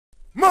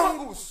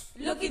Mongoose.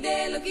 Looky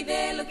there, looky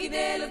there, looky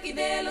there, looky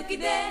there, looky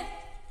there.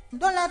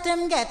 Don't let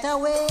him get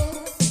away.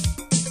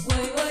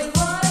 Woy, woy,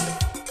 woy.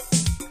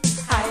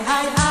 Hi,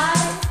 hi,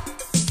 hi.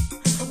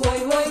 Woy,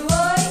 woy,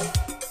 woy.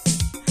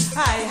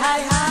 Hi,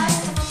 hi, hi.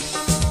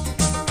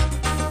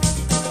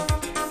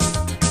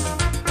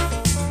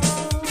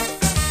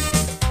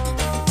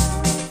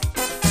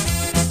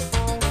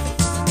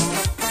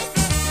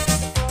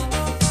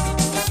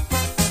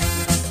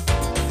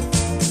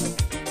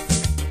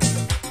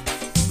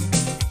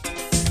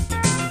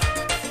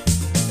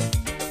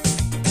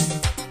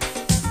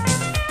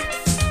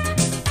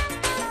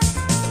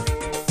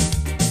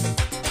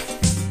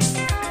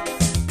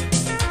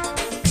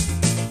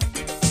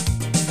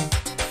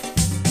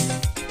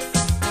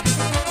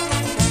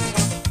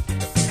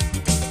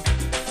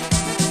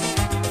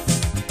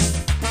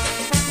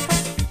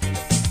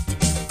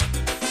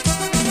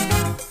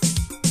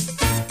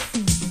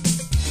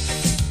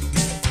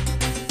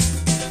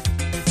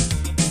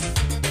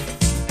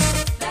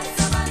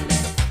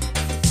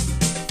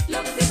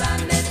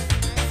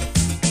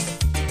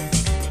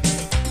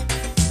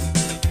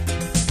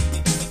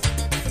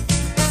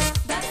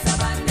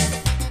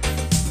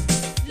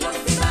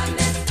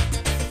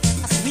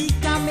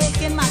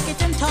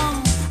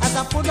 As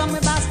I put on my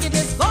basket,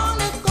 it's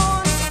gone, it's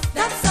gone.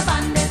 That's a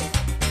bandit.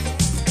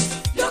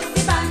 Look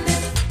the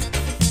bandit.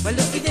 Well,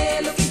 looky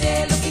there, looky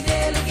there, looky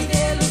there, looky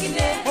there, looky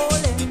there.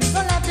 Hold him,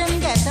 don't let him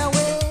get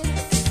away.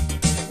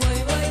 Woy,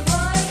 woy,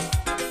 woy.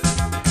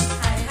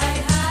 Hi, hi,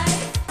 hi.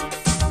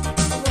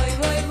 Woy,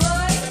 woy,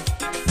 woy.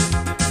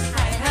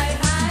 Hi, hi,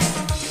 hi.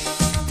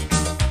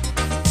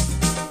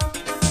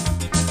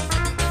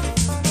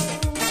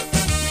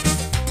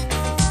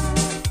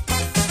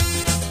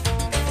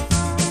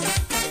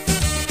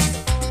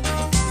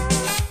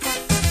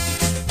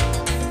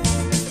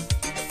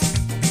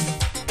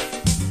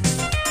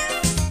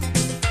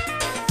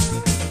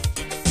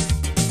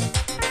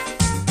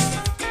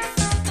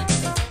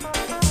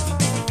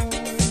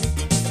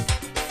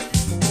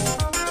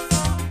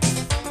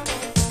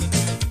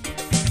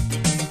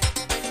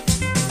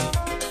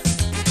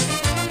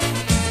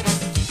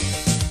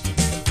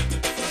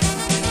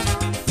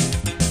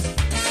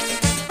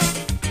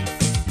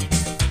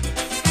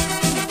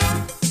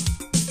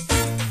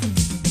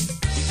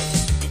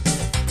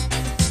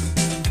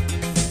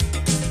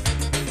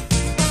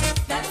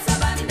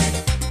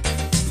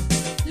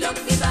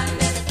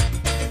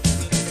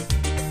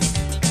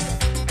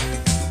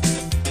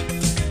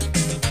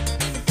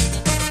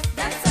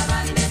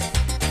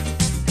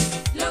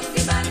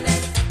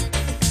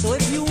 So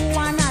if you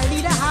wanna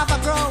lead a have a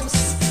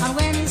grouse, and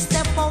when he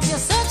step out, you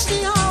search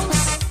the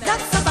house.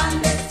 That's a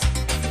bandit.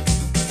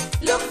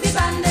 Look the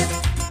bandit.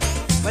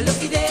 Well,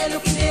 looky there,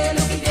 looky there,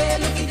 looky there,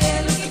 looky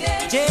there, looky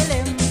there. Jail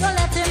him, don't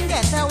let him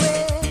get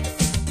away.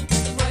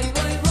 Woy,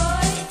 woy,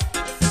 woy.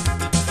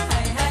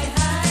 Hi, hi,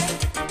 hi.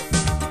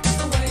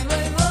 Woy,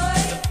 woy,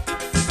 woy.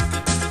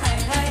 Hi,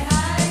 hi,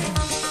 hi.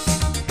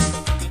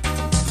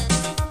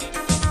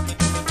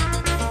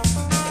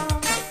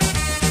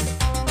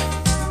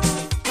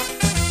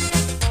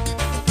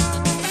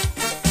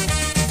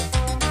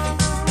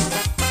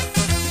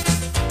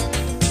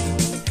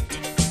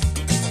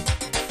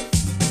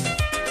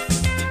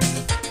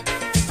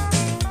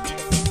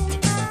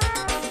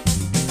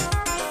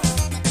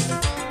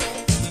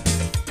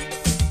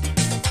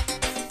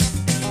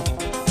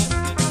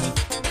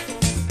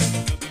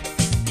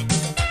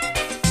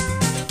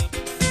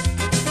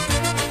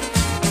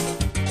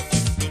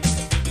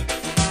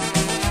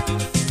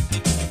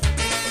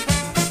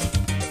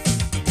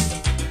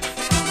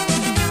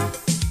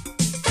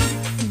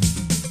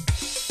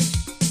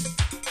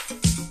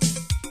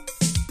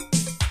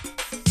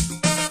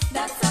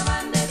 That's a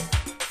bandit.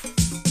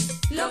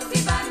 Look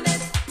the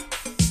bandit.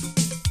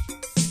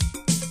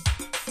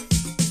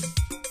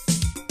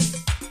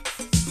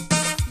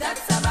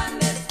 That's a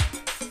bandit.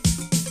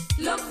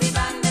 Look the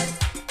bandit.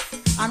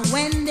 And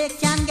when they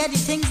can't get the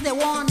things they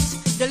want,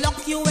 they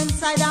lock you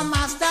inside a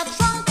master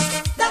trunk.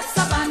 That's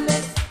a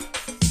bandit.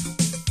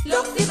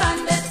 Look the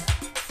bandit.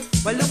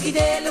 Well, looky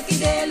there, looky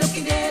there, looky